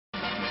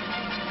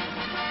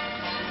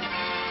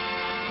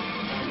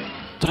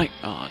Tonight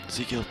on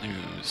ZeGuild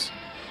News,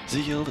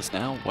 ZeGuild is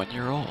now 1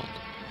 year old.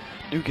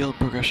 New guild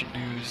progression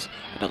news,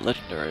 and a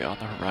legendary on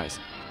the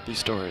horizon. These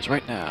stories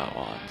right now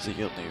on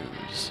ZeGuild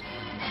News.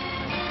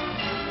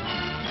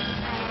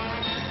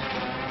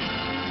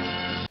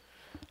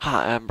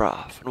 Hi, I'm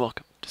Broff, and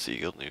welcome to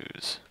ZeGuild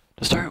News.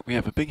 To start, we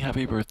have a big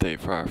happy birthday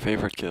for our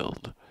favorite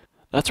guild.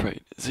 That's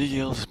right,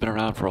 ZeGuild has been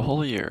around for a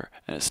whole year,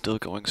 and is still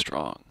going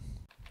strong.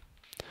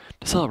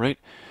 To celebrate,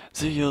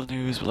 ZeGuild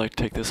News would like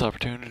to take this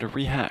opportunity to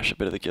rehash a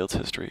bit of the guild's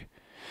history.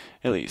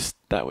 At least,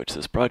 that which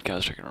this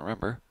broadcaster can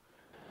remember.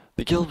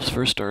 The guild was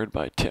first started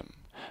by Tim,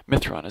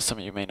 Mithron as some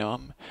of you may know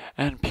him,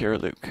 and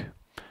Pierre-Luc.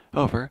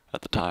 However,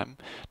 at the time,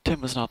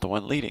 Tim was not the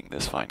one leading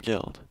this fine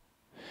guild.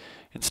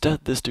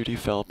 Instead, this duty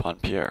fell upon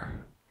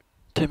Pierre.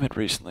 Tim had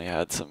recently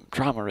had some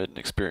trauma-ridden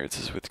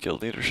experiences with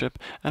guild leadership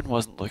and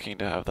wasn't looking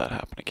to have that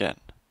happen again.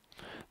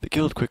 The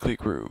guild quickly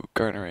grew,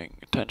 garnering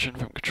attention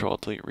from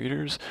controlled elite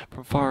readers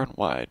from far and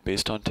wide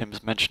based on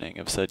Tim's mentioning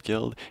of said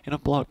guild in a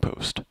blog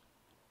post.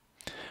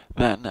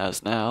 Then,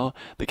 as now,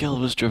 the guild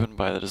was driven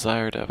by the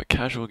desire to have a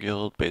casual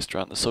guild based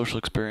around the social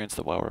experience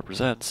that WoW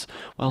represents,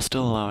 while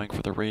still allowing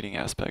for the raiding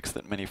aspects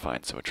that many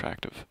find so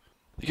attractive.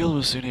 The guild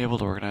was soon able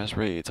to organize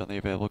raids on the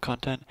available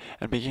content,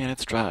 and began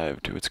its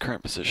drive to its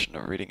current position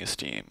of raiding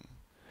esteem.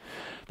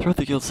 Throughout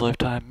the guild's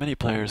lifetime, many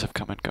players have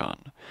come and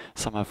gone.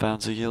 Some have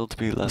found ZeGuild to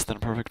be less than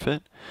a perfect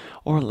fit,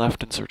 or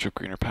left in search of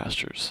greener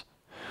pastures.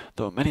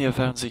 Though many have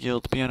found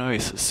ZeGuild to be an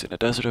oasis in a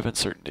desert of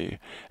uncertainty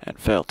and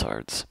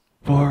failtards.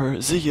 For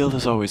ZeGuild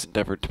has always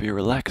endeavored to be a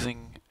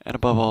relaxing, and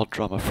above all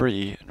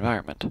drama-free,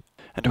 environment.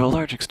 And to a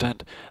large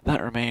extent,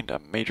 that remained a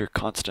major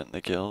constant in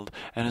the guild,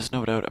 and is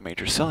no doubt a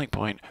major selling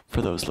point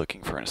for those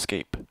looking for an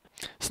escape.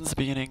 Since the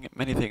beginning,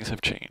 many things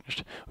have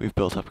changed. We've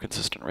built up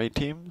consistent raid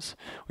teams,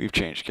 we've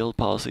changed guild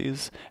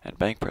policies and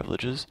bank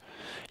privileges.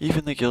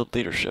 Even the guild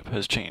leadership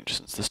has changed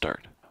since the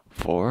start.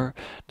 For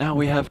now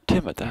we have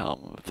Tim at the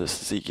helm of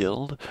this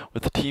ZeGuild,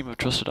 with a team of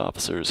trusted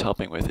officers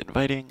helping with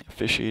inviting,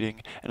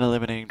 officiating, and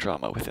eliminating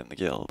drama within the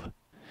guild.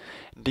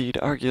 Indeed,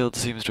 our guild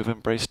seems to have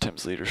embraced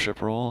Tim's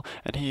leadership role,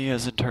 and he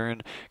has in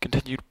turn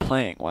continued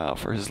playing WoW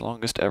for his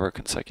longest ever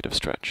consecutive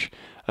stretch,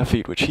 a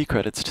feat which he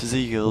credits to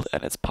ZeGuild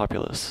and its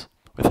populace.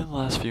 Within the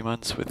last few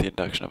months, with the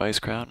induction of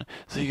Icecrown,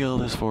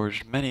 ZeGuild has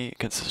forged many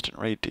consistent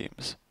raid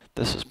teams.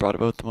 This has brought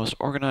about the most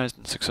organized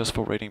and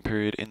successful raiding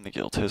period in the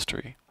guild's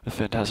history. With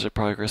fantastic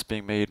progress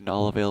being made in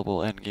all available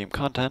endgame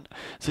content,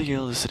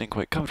 ZeGuild is sitting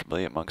quite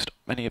comfortably amongst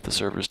many of the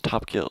server's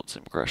top guilds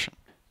in progression.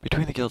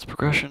 Between the guild's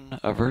progression,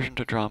 aversion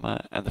to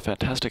drama, and the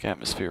fantastic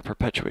atmosphere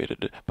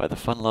perpetuated by the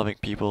fun-loving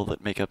people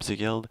that make up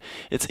ZeGuild,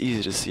 it's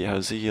easy to see how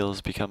ZeGuild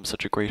has become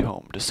such a great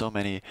home to so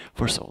many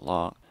for so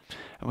long.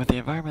 And with the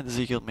environment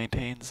the ZeGuild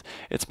maintains,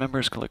 its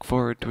members can look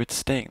forward to it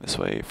staying this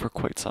way for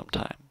quite some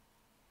time.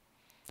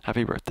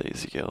 Happy birthday,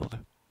 ZeGuild.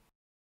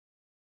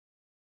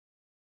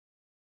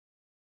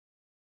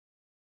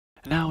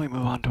 Now we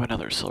move on to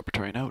another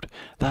celebratory note,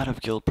 that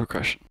of guild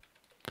progression.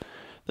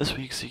 This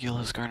week, ZeGuild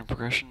has garnered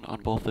progression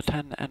on both the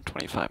 10 and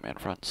 25-man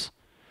fronts.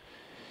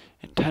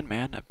 In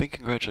 10-man, a big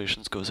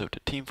congratulations goes out to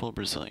Team Full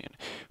Brazilian,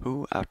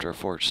 who, after a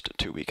forced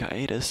 2-week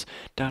hiatus,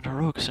 downed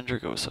heroic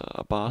Zaragoza,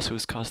 a boss who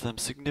has caused them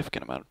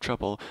significant amount of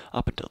trouble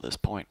up until this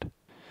point.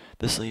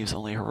 This leaves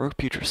only heroic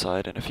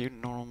Putricide and a few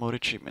normal mode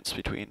achievements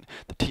between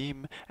the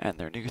team and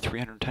their new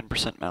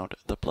 310% mount,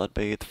 the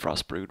Bloodbathed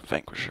Frostbrood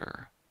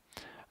Vanquisher.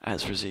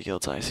 As for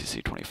ZeGuild's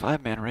ICC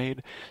 25-man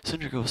raid,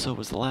 Zaragoza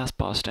was the last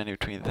boss standing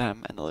between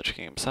them and the Lich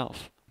King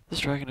himself. This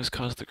dragon has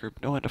caused the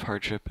group no end of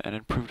hardship and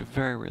it proved a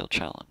very real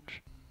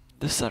challenge.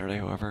 This Saturday,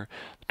 however,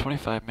 the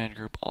 25-man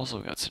group also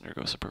got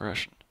Zaragoza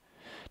progression,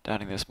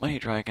 downing this mighty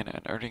dragon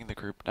and earning the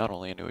group not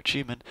only a new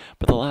achievement,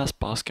 but the last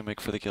boss gimmick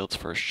for the guild's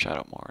first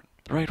shadowmourne.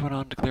 The raid went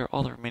on to clear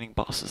all the remaining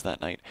bosses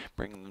that night,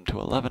 bringing them to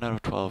 11 out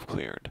of 12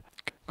 cleared.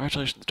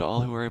 Congratulations to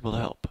all who were able to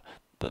help.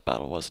 The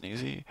battle wasn't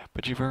easy,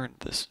 but you've earned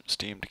this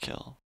esteemed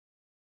kill.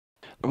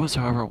 There was,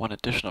 however, one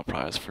additional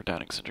prize for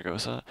downing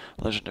Zaragoza,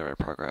 legendary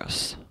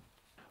progress.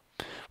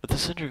 With the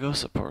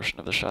Zaragoza portion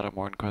of the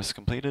Shadowmourne quest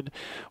completed,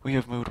 we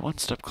have moved one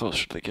step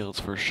closer to the guild's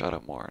first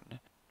Shadowmourne.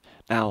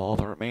 Now all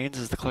that remains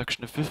is the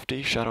collection of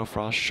 50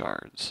 Shadowfrost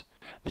shards.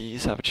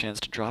 These have a chance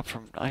to drop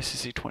from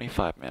ICC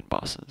 25-man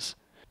bosses.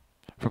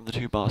 From the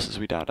 2 bosses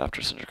we downed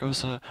after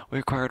Zaragoza, we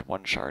acquired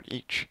 1 shard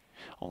each,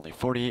 only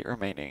 48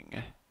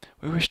 remaining.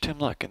 We wish Tim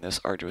luck in this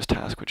arduous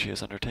task which he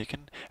has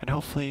undertaken, and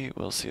hopefully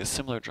we'll see a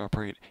similar drop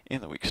rate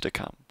in the weeks to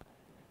come.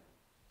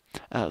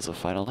 As a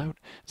final note,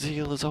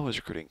 ZeGuild is always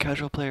recruiting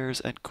casual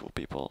players and cool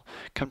people.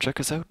 Come check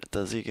us out at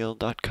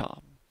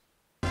thezeguild.com.